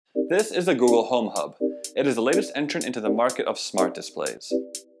This is the Google Home Hub. It is the latest entrant into the market of smart displays.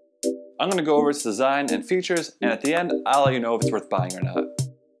 I'm going to go over its design and features, and at the end, I'll let you know if it's worth buying or not.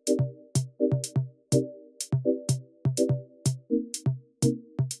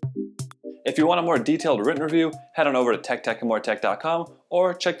 If you want a more detailed written review, head on over to techtechandmoretech.com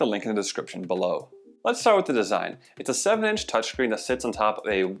or check the link in the description below. Let's start with the design. It's a 7-inch touchscreen that sits on top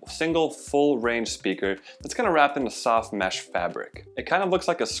of a single full-range speaker that's kind of wrapped in a soft mesh fabric. It kind of looks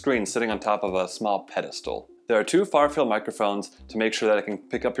like a screen sitting on top of a small pedestal. There are 2 far-field microphones to make sure that it can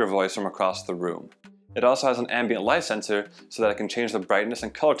pick up your voice from across the room. It also has an ambient light sensor so that it can change the brightness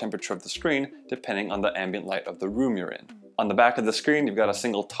and color temperature of the screen depending on the ambient light of the room you're in. On the back of the screen, you've got a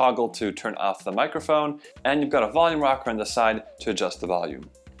single toggle to turn off the microphone, and you've got a volume rocker on the side to adjust the volume.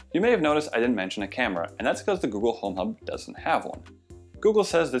 You may have noticed I didn't mention a camera, and that's because the Google Home Hub doesn't have one. Google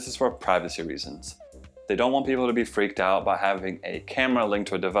says this is for privacy reasons. They don't want people to be freaked out by having a camera linked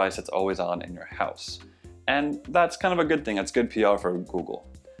to a device that's always on in your house. And that's kind of a good thing, that's good PR for Google.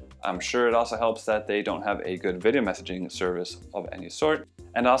 I'm sure it also helps that they don't have a good video messaging service of any sort,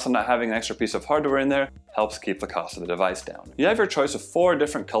 and also not having an extra piece of hardware in there helps keep the cost of the device down. You have your choice of 4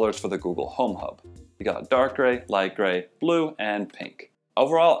 different colors for the Google Home Hub. You got dark gray, light gray, blue, and pink.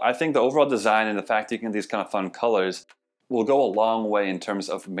 Overall, I think the overall design and the fact that you can get these kind of fun colors will go a long way in terms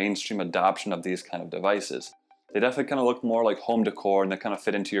of mainstream adoption of these kind of devices. They definitely kind of look more like home decor, and they kind of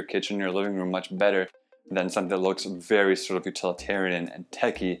fit into your kitchen, your living room much better than something that looks very sort of utilitarian and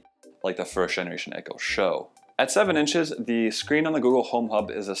techy like the first generation Echo Show. At 7 inches, the screen on the Google Home Hub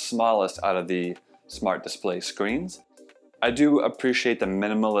is the smallest out of the smart display screens. I do appreciate the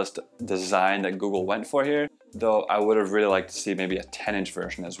minimalist design that Google went for here, though I would have really liked to see maybe a 10-inch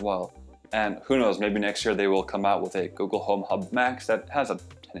version as well. And who knows, maybe next year they will come out with a Google Home Hub Max that has a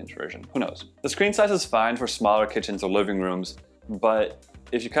 10-inch version, who knows. The screen size is fine for smaller kitchens or living rooms, but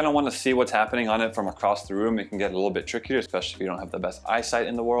if you kind of want to see what's happening on it from across the room, it can get a little bit trickier, especially if you don't have the best eyesight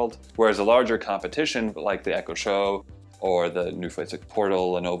in the world. Whereas a larger competition like the Echo Show or the new Facebook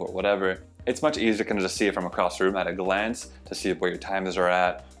Portal, Lenovo, or whatever, it's much easier to kind of just see it from across the room at a glance to see where your timers are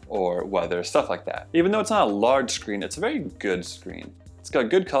at or weather, stuff like that. Even though it's not a large screen, it's a very good screen. It's got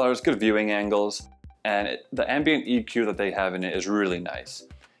good colors, good viewing angles, and the ambient EQ that they have in it is really nice.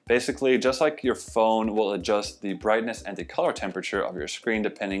 Basically, just like your phone will adjust the brightness and the color temperature of your screen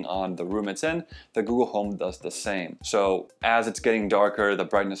depending on the room it's in, the Google Home does the same. So as it's getting darker, the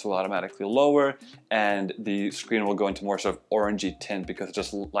brightness will automatically lower and the screen will go into more sort of orangey tint because it's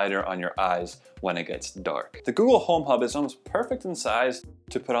just lighter on your eyes when it gets dark. The Google Home Hub is almost perfect in size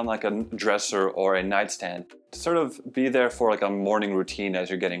to put on like a dresser or a nightstand to sort of be there for like a morning routine as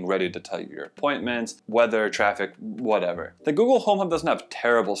you're getting ready to tell you your appointments, weather, traffic, whatever. The Google Home Hub doesn't have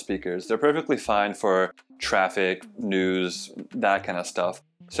terrible speakers. They're perfectly fine for traffic, news, that kind of stuff.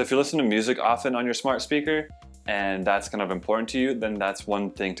 So if you listen to music often on your smart speaker, and that's kind of important to you, then that's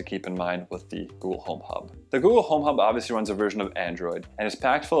one thing to keep in mind with the Google Home Hub. The Google Home Hub obviously runs a version of Android, and is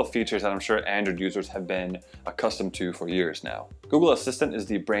packed full of features that I'm sure Android users have been accustomed to for years now. Google Assistant is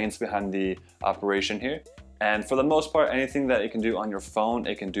the brains behind the operation here, and for the most part, anything that it can do on your phone,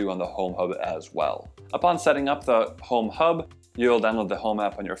 it can do on the Home Hub as well. Upon setting up the Home Hub, you'll download the Home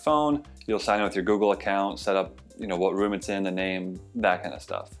app on your phone, you'll sign in with your Google account, set up what room it's in, the name, that kind of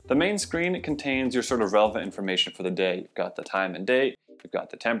stuff. The main screen contains your sort of relevant information for the day. You've got the time and date, you've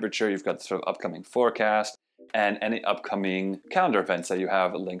got the temperature, you've got the sort of upcoming forecast, and any upcoming calendar events that you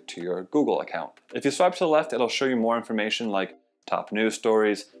have linked to your Google account. If you swipe to the left, it'll show you more information like top news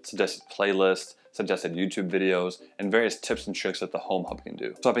stories, suggested playlists, suggested YouTube videos, and various tips and tricks that the Home Hub can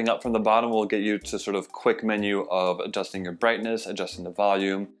do. Swiping up from the bottom will get you to sort of quick menu of adjusting your brightness, adjusting the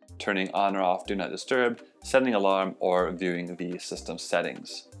volume, turning on or off Do Not Disturb, setting alarm, or viewing the system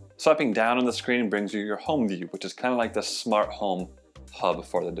settings. Swiping down on the screen brings you your home view, which is kind of like the smart home hub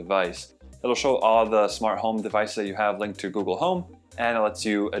for the device. It'll show all the smart home devices that you have linked to Google Home, and it lets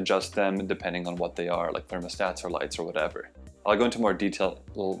you adjust them depending on what they are, like thermostats or lights or whatever. I'll go into more detail a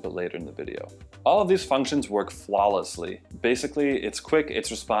little bit later in the video. All of these functions work flawlessly. Basically, it's quick, it's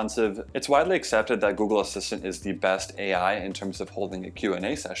responsive. It's widely accepted that Google Assistant is the best AI in terms of holding a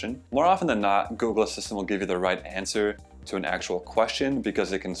Q&A session. More often than not, Google Assistant will give you the right answer to an actual question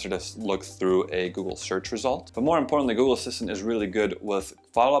because it can sort of look through a Google search result. But more importantly, Google Assistant is really good with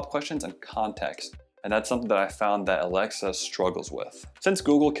follow-up questions and context. And that's something that I found that Alexa struggles with. Since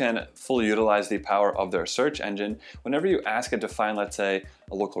Google can fully utilize the power of their search engine, whenever you ask it to find, let's say,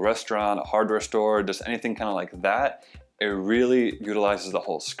 a local restaurant, a hardware store, just anything kind of like that, It really utilizes the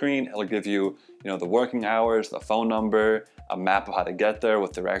whole screen. It'll give you, the working hours, the phone number, a map of how to get there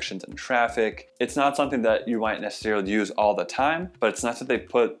with directions and traffic. It's not something that you might necessarily use all the time, but it's nice that they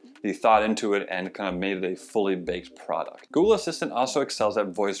put the thought into it and kind of made it a fully baked product. Google Assistant also excels at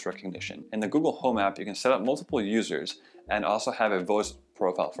voice recognition. In the Google Home app, you can set up multiple users and also have a voice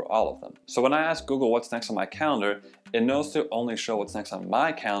profile for all of them. So when I ask Google what's next on my calendar, it knows to only show what's next on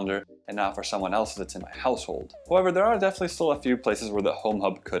my calendar and not for someone else that's in my household. However, there are definitely still a few places where the Home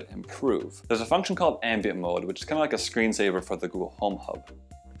Hub could improve. There's a function called ambient mode, which is kind of like a screensaver for the Google Home Hub.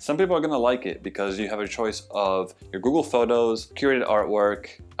 Some people are going to like it because you have a choice of your Google Photos, curated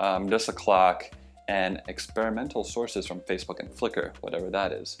artwork, just a clock, and experimental sources from Facebook and Flickr, whatever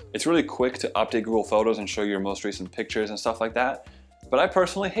that is. It's really quick to update Google Photos and show your most recent pictures and stuff like that, but I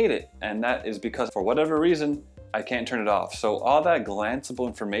personally hate it, and that is because for whatever reason, I can't turn it off. So all that glanceable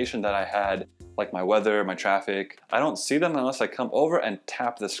information that I had, like my weather, my traffic, I don't see them unless I come over and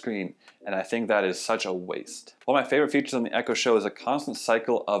tap the screen, and I think that is such a waste. One of my favorite features on the Echo Show is a constant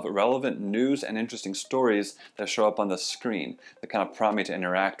cycle of relevant news and interesting stories that show up on the screen that kind of prompt me to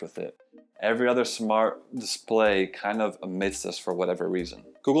interact with it. Every other smart display kind of omits this for whatever reason.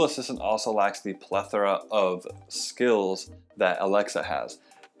 Google Assistant also lacks the plethora of skills that Alexa has.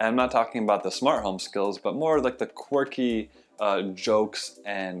 And I'm not talking about the smart home skills, but more like the quirky jokes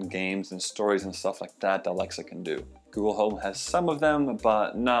and games and stories and stuff like that Alexa can do. Google Home has some of them,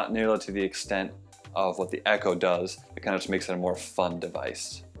 but not nearly to the extent of what the Echo does. It kind of just makes it a more fun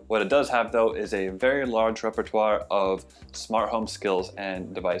device. What it does have though is a very large repertoire of smart home skills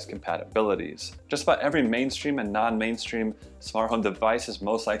and device compatibilities. Just about every mainstream and non-mainstream smart home device is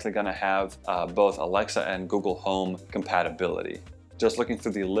most likely going to have both Alexa and Google Home compatibility. Just looking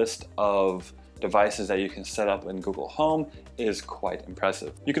through the list of devices that you can set up in Google Home is quite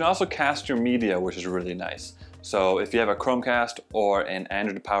impressive. You can also cast your media, which is really nice. So if you have a Chromecast or an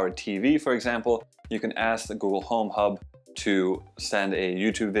Android-powered TV, for example, you can ask the Google Home Hub to send a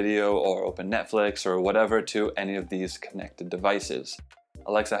YouTube video or open Netflix or whatever to any of these connected devices.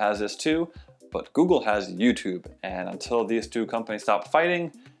 Alexa has this too, but Google has YouTube, and until these two companies stop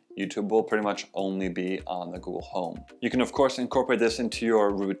fighting, YouTube will pretty much only be on the Google Home. You can of course incorporate this into your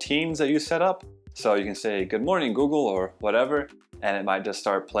routines that you set up. So you can say, "Good morning Google," or whatever, and it might just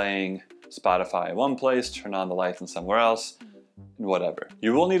start playing Spotify in one place, turn on the lights in somewhere else, whatever.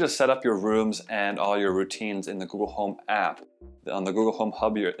 You will need to set up your rooms and all your routines in the Google Home app. On the Google Home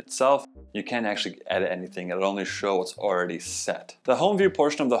Hub itself, you can't actually edit anything. It'll only show what's already set. The home view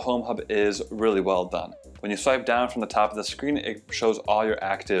portion of the Home Hub is really well done. When you swipe down from the top of the screen, it shows all your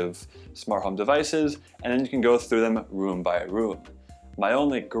active smart home devices, and then you can go through them room by room. My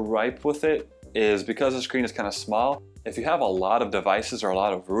only gripe with it is because the screen is kind of small, if you have a lot of devices or a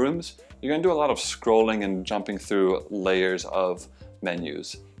lot of rooms, you're going to do a lot of scrolling and jumping through layers of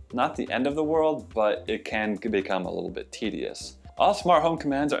menus. Not the end of the world, but it can become a little bit tedious. All smart home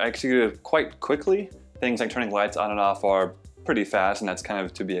commands are executed quite quickly. Things like turning lights on and off are pretty fast, and that's kind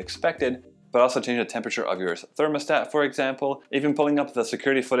of to be expected. But also changing the temperature of your thermostat, for example. Even pulling up the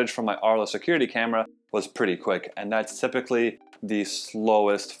security footage from my Arlo security camera was pretty quick, and that's typically the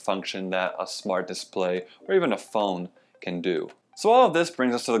slowest function that a smart display or even a phone can do. So all of this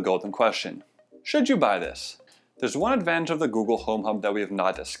brings us to the golden question. Should you buy this? There's one advantage of the Google Home Hub that we have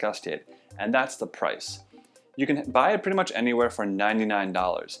not discussed yet, and that's the price. You can buy it pretty much anywhere for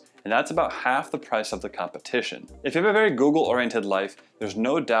 $99, and that's about half the price of the competition. If you have a very Google-oriented life, there's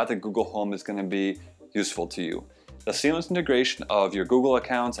no doubt that Google Home is going to be useful to you. The seamless integration of your Google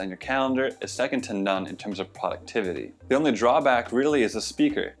accounts and your calendar is second to none in terms of productivity. The only drawback really is the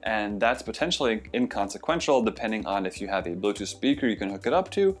speaker, and that's potentially inconsequential depending on if you have a Bluetooth speaker you can hook it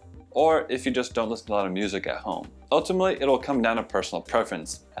up to, or if you just don't listen to a lot of music at home. Ultimately, it'll come down to personal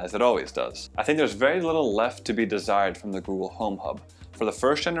preference, as it always does. I think there's very little left to be desired from the Google Home Hub. For the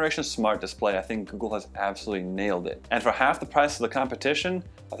first generation smart display, I think Google has absolutely nailed it. And for half the price of the competition,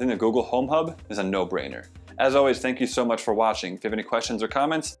 I think the Google Home Hub is a no-brainer. As always, thank you so much for watching. If you have any questions or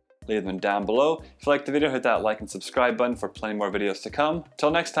comments, leave them down below. If you liked the video, hit that like and subscribe button for plenty more videos to come.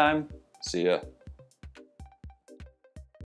 Till next time, see ya.